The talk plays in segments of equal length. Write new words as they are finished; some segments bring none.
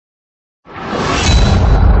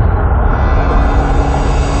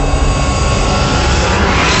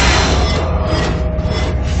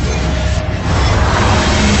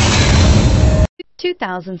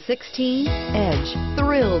2016 Edge.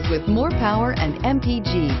 Thrills with more power and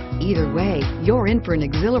MPG. Either way, you're in for an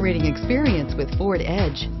exhilarating experience with Ford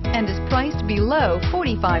Edge and is priced below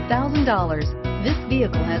 $45,000. This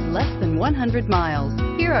vehicle has less than 100 miles.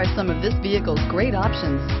 Here are some of this vehicle's great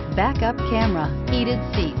options: backup camera, heated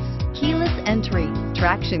seats, keyless entry,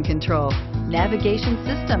 traction control, navigation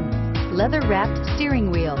system, leather-wrapped steering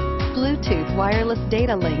wheel, Bluetooth wireless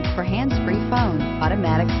data link for hands-free phone,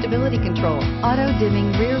 automatic stability control,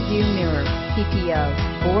 auto-dimming rear view mirror, PPO,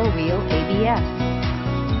 four-wheel ABS.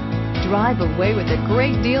 Drive away with a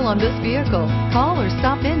great deal on this vehicle. Call or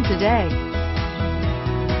stop in today.